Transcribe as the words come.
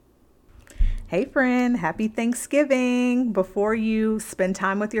Hey friend, happy Thanksgiving. Before you spend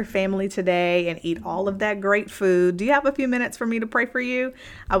time with your family today and eat all of that great food, do you have a few minutes for me to pray for you?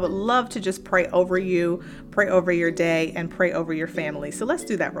 I would love to just pray over you, pray over your day, and pray over your family. So let's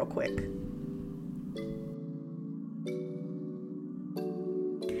do that real quick.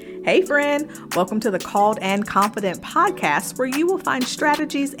 Hey friend, welcome to the Called and Confident podcast, where you will find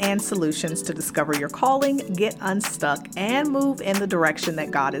strategies and solutions to discover your calling, get unstuck, and move in the direction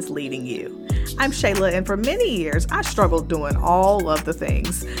that God is leading you. I'm Shayla, and for many years, I struggled doing all of the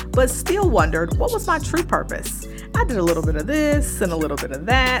things, but still wondered what was my true purpose. I did a little bit of this and a little bit of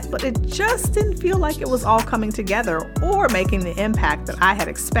that, but it just didn't feel like it was all coming together or making the impact that I had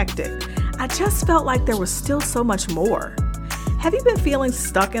expected. I just felt like there was still so much more. Have you been feeling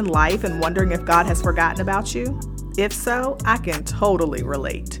stuck in life and wondering if God has forgotten about you? If so, I can totally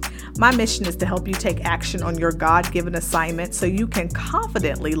relate. My mission is to help you take action on your God-given assignment so you can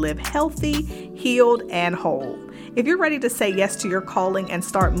confidently live healthy, healed, and whole. If you're ready to say yes to your calling and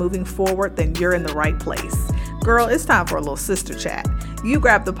start moving forward, then you're in the right place. Girl, it's time for a little sister chat. You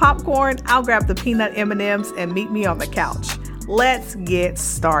grab the popcorn, I'll grab the peanut M&Ms, and meet me on the couch. Let's get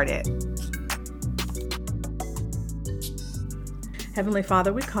started. Heavenly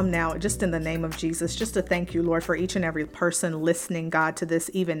Father, we come now just in the name of Jesus, just to thank you, Lord, for each and every person listening, God, to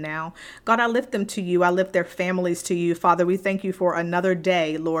this even now. God, I lift them to you. I lift their families to you. Father, we thank you for another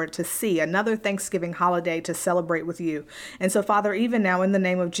day, Lord, to see another Thanksgiving holiday to celebrate with you. And so, Father, even now in the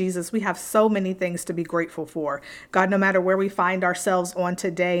name of Jesus, we have so many things to be grateful for. God, no matter where we find ourselves on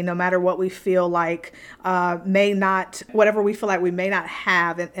today, no matter what we feel like whatever we feel like we may not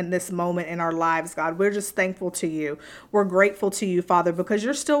have in this moment in our lives, God, we're just thankful to you. We're grateful to you, Father, because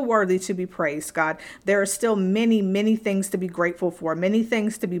you're still worthy to be praised, God. There are still many, many things to be grateful for, many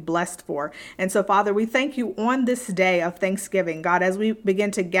things to be blessed for. And so, Father, we thank you on this day of Thanksgiving, God, as we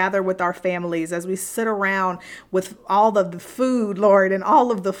begin to gather with our families, as we sit around with all of the food, Lord, and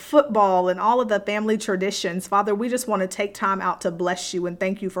all of the football and all of the family traditions. Father, we just want to take time out to bless you and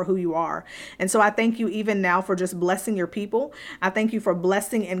thank you for who you are. And so I thank you even now for just blessing your people. I thank you for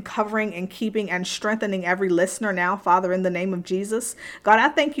blessing and covering and keeping and strengthening every listener now, Father, in the name of Jesus. God, I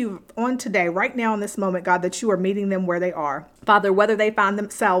thank you on today, right now in this moment, God, that you are meeting them where they are. Father, whether they find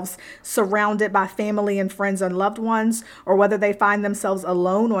themselves surrounded by family and friends and loved ones, or whether they find themselves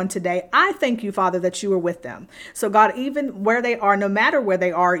alone on today, I thank you, Father, that you are with them. So God, even where they are, no matter where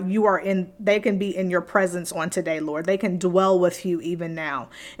they are, they can be in your presence on today, Lord. They can dwell with you even now.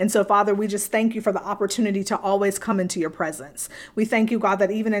 And so, Father, we just thank you for the opportunity to always come into your presence. We thank you, God,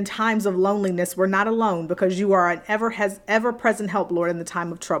 that even in times of loneliness, we're not alone because you are an ever-present help, Lord, in the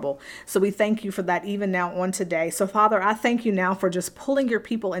time of trouble. So we thank you for that even now on today. So, Father, I thank you now for just pulling your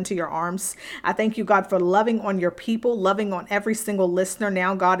people into your arms. I thank you, God, for loving on your people, loving on every single listener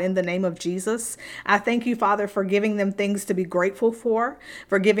now, God, in the name of Jesus. I thank you, Father, for giving them things to be grateful for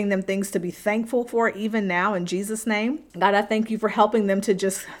giving them things to be thankful for even now in Jesus' name. God, I thank you for helping them to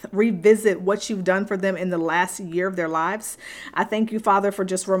just revisit what you've done for them in the last year of their lives. I thank you, Father, for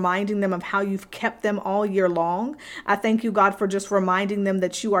just reminding them of how you've kept them all year long. I thank you, God, for just reminding them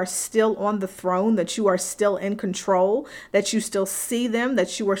that you are still on the throne, that you are still in control, that you still see them,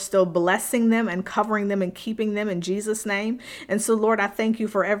 that you are still blessing them and covering them and keeping them in Jesus' name. And so, Lord, I thank you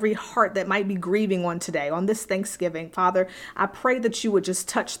for every heart that might be grieving on today, on this Thanksgiving. Father, I pray that you would just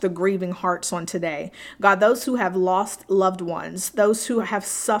touch the grieving hearts on today. God, those who have lost loved ones, those who have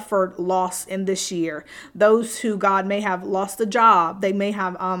suffered loss in this year, those who, God, may have lost a job, they may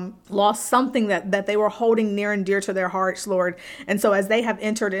have lost something that they were holding near and dear to their hearts, Lord. And so as they have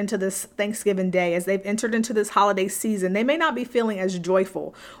entered into this Thanksgiving day, as they've entered into this holiday season, they may not be feeling as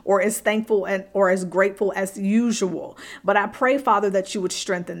joyful or as thankful or as grateful as usual. But I pray, Father, that you would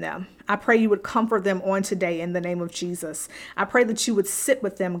strengthen them. I pray you would comfort them on today in the name of Jesus. I pray that you would sit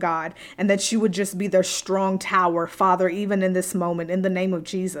with them, God, and that you would just be their strong tower, Father, even in this moment, in the name of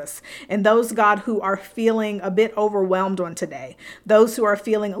Jesus. And those, God, who are feeling a bit overwhelmed on today, those who are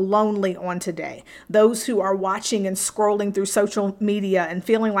feeling lonely on today, those who are watching and scrolling through social media and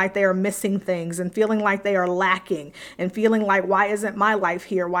feeling like they are missing things and feeling like they are lacking and feeling like, why isn't my life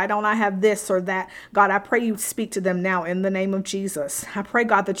here? Why don't I have this or that? God, I pray you speak to them now in the name of Jesus. I pray,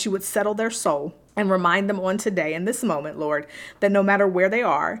 God, that you would settle their soul and remind them on today, in this moment, Lord, that no matter where they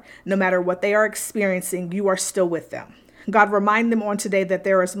are, no matter what they are experiencing, you are still with them. God, remind them on today that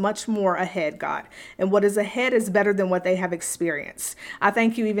there is much more ahead, God. And what is ahead is better than what they have experienced. I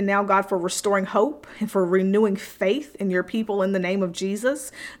thank you even now, God, for restoring hope and for renewing faith in your people in the name of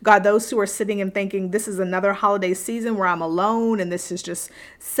Jesus. God, those who are sitting and thinking this is another holiday season where I'm alone and this is just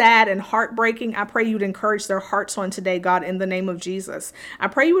sad and heartbreaking, I pray you'd encourage their hearts on today, God, in the name of Jesus. I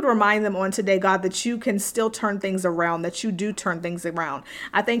pray you would remind them on today, God, that you can still turn things around, that you do turn things around.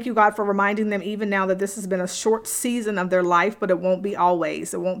 I thank you, God, for reminding them even now that this has been a short season of their life, but it won't be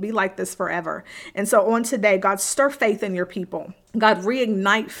always. It won't be like this forever. And so on today, God, stir faith in your people. God,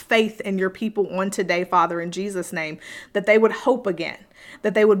 reignite faith in your people on today, Father, in Jesus' name, that they would hope again,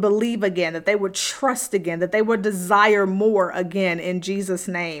 that they would believe again, that they would trust again, that they would desire more again in Jesus'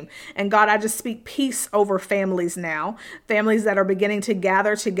 name. And God, I just speak peace over families now, families that are beginning to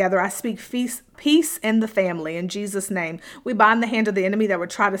gather together. I speak peace in the family in Jesus' name. We bind the hand of the enemy that would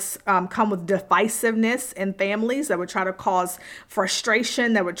try to come with divisiveness in families, that would try to cause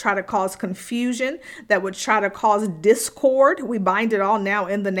frustration, that would try to cause confusion, that would try to cause discord. We bind it all now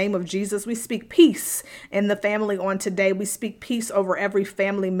in the name of Jesus. We speak peace in the family on today. We speak peace over every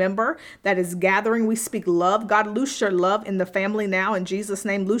family member that is gathering. We speak love. God, loose your love in the family now in Jesus'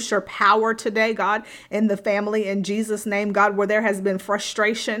 name. Loose your power today, God, in the family in Jesus' name. God, where there has been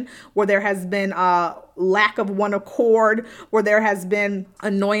frustration, where there has been lack of one accord, where there has been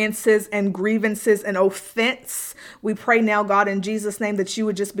annoyances and grievances and offense, we pray now, God, in Jesus' name, that you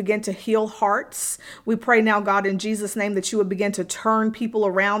would just begin to heal hearts. We pray now, God, in Jesus' name, that you would begin to turn people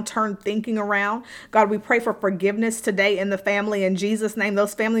around, turn thinking around. God, we pray for forgiveness today in the family in Jesus' name.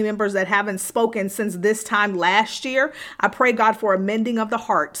 Those family members that haven't spoken since this time last year, I pray, God, for a mending of the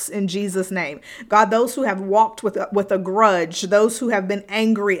hearts in Jesus' name. God, those who have walked with a grudge, those who have been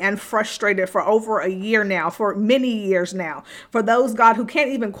angry and frustrated for over a year now, for many years now, for those, God, who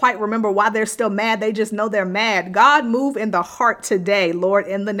can't even quite remember why they're still mad, they just know they're mad. God, move in the heart today, Lord,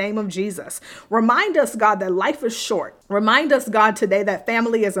 in the name of Jesus. Remind us, God, that life is short. Remind us, God, today that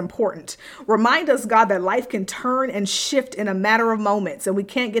family is important. Remind us, God, that life can turn and shift in a matter of moments and we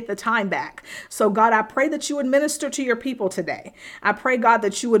can't get the time back. So, God, I pray that you would minister to your people today. I pray, God,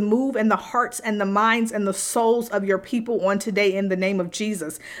 that you would move in the hearts and the minds and the souls of your people on today in the name of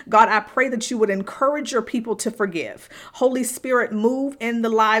Jesus. God, I pray that you would encourage your people to forgive. Holy Spirit, move in the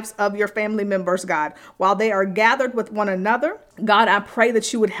lives of your family members, God, while they are gathered with one another. God, I pray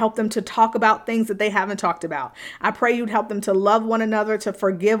that you would help them to talk about things that they haven't talked about. I pray you'd help them to love one another, to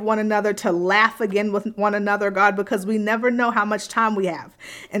forgive one another, to laugh again with one another, God, because we never know how much time we have.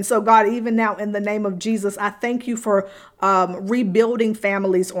 And so, God, even now in the name of Jesus, I thank you for rebuilding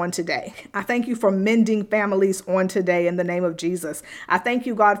families on today. I thank you for mending families on today in the name of Jesus. I thank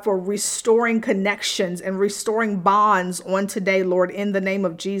you, God, for restoring connections and restoring bonds on today, Lord, in the name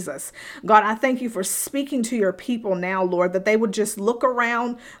of Jesus. God, I thank you for speaking to your people now, Lord, that they would just look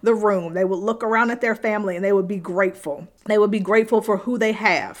around the room. They would look around at their family and they would be grateful. They would be grateful for who they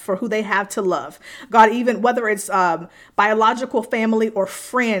have to love. God, even whether it's biological family or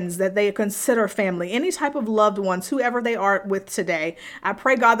friends that they consider family, any type of loved ones, whoever they are with today, I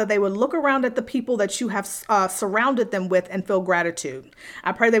pray, God, that they would look around at the people that you have surrounded them with and feel gratitude.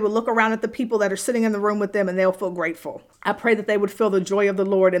 I pray they would look around at the people that are sitting in the room with them and they'll feel grateful. I pray that they would feel the joy of the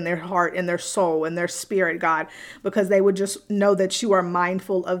Lord in their heart, in their soul, in their spirit, God, because they would just know that you are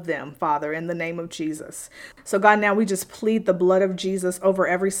mindful of them, Father, in the name of Jesus. So, God, now we just plead the blood of Jesus over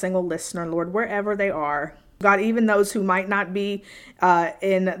every single listener, Lord, wherever they are. God, even those who might not be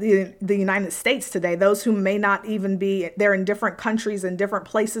in the United States today, those who may not even be, they're in different countries and different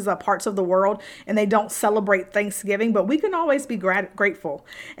places, parts of the world, and they don't celebrate Thanksgiving, but we can always be grateful.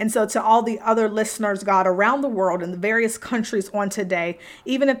 And so to all the other listeners, God, around the world in the various countries on today,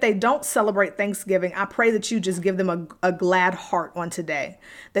 even if they don't celebrate Thanksgiving, I pray that you just give them a glad heart on today,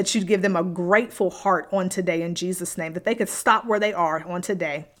 that you give them a grateful heart on today in Jesus' name, that they could stop where they are on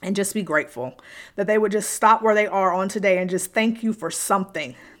today and just be grateful, that they would just stop where they are on today and just thank you for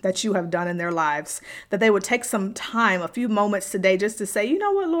something that you have done in their lives, that they would take some time, a few moments today just to say, you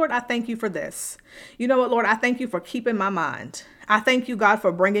know what, Lord, I thank you for this. You know what, Lord, I thank you for keeping my mind. I thank you, God,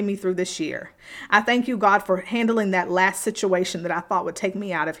 for bringing me through this year. I thank you, God, for handling that last situation that I thought would take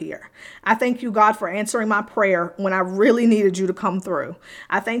me out of here. I thank you, God, for answering my prayer when I really needed you to come through.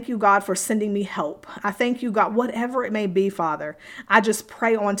 I thank you, God, for sending me help. I thank you, God, whatever it may be, Father. I just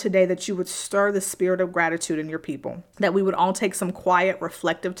pray on today that you would stir the spirit of gratitude in your people, that we would all take some quiet,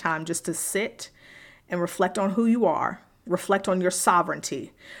 reflective time just to sit and reflect on who you are. Reflect on your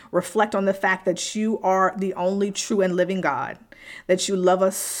sovereignty. Reflect on the fact that you are the only true and living God, that you love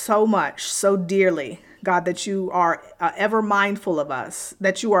us so much, so dearly, God, that you are ever mindful of us,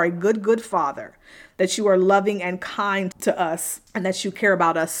 that you are a good, good Father, that you are loving and kind to us, and that you care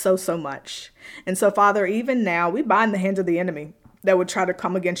about us so, so much. And so, Father, even now, we bind the hands of the enemy that would try to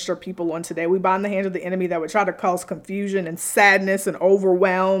come against your people on today. We bind the hands of the enemy that would try to cause confusion and sadness and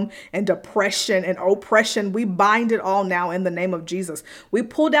overwhelm and depression and oppression. We bind it all now in the name of Jesus. We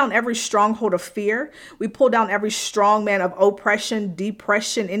pull down every stronghold of fear. We pull down every strong man of oppression,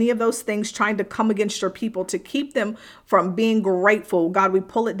 depression, any of those things trying to come against your people to keep them from being grateful. God, we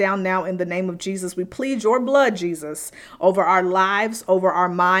pull it down now in the name of Jesus. We plead your blood, Jesus, over our lives, over our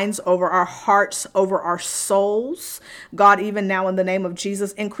minds, over our hearts, over our souls. God, even now in the name of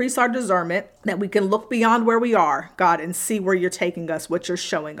Jesus, increase our discernment that we can look beyond where we are, God, and see where you're taking us, what you're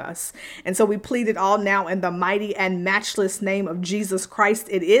showing us. And so we plead it all now in the mighty and matchless name of Jesus Christ.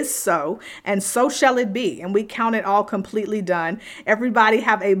 It is so, and so shall it be. And we count it all completely done. Everybody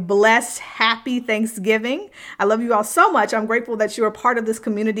have a blessed, happy Thanksgiving. I love you all so much. I'm grateful that you're a part of this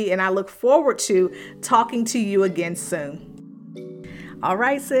community, and I look forward to talking to you again soon. All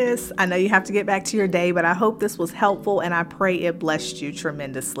right, sis, I know you have to get back to your day, but I hope this was helpful and I pray it blessed you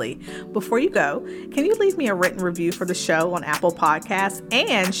tremendously. Before you go, can you leave me a written review for the show on Apple Podcasts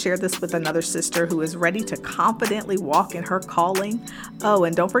and share this with another sister who is ready to confidently walk in her calling? Oh,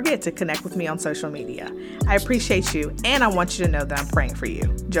 and don't forget to connect with me on social media. I appreciate you, and I want you to know that I'm praying for you.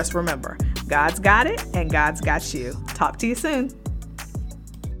 Just remember, God's got it and God's got you. Talk to you soon.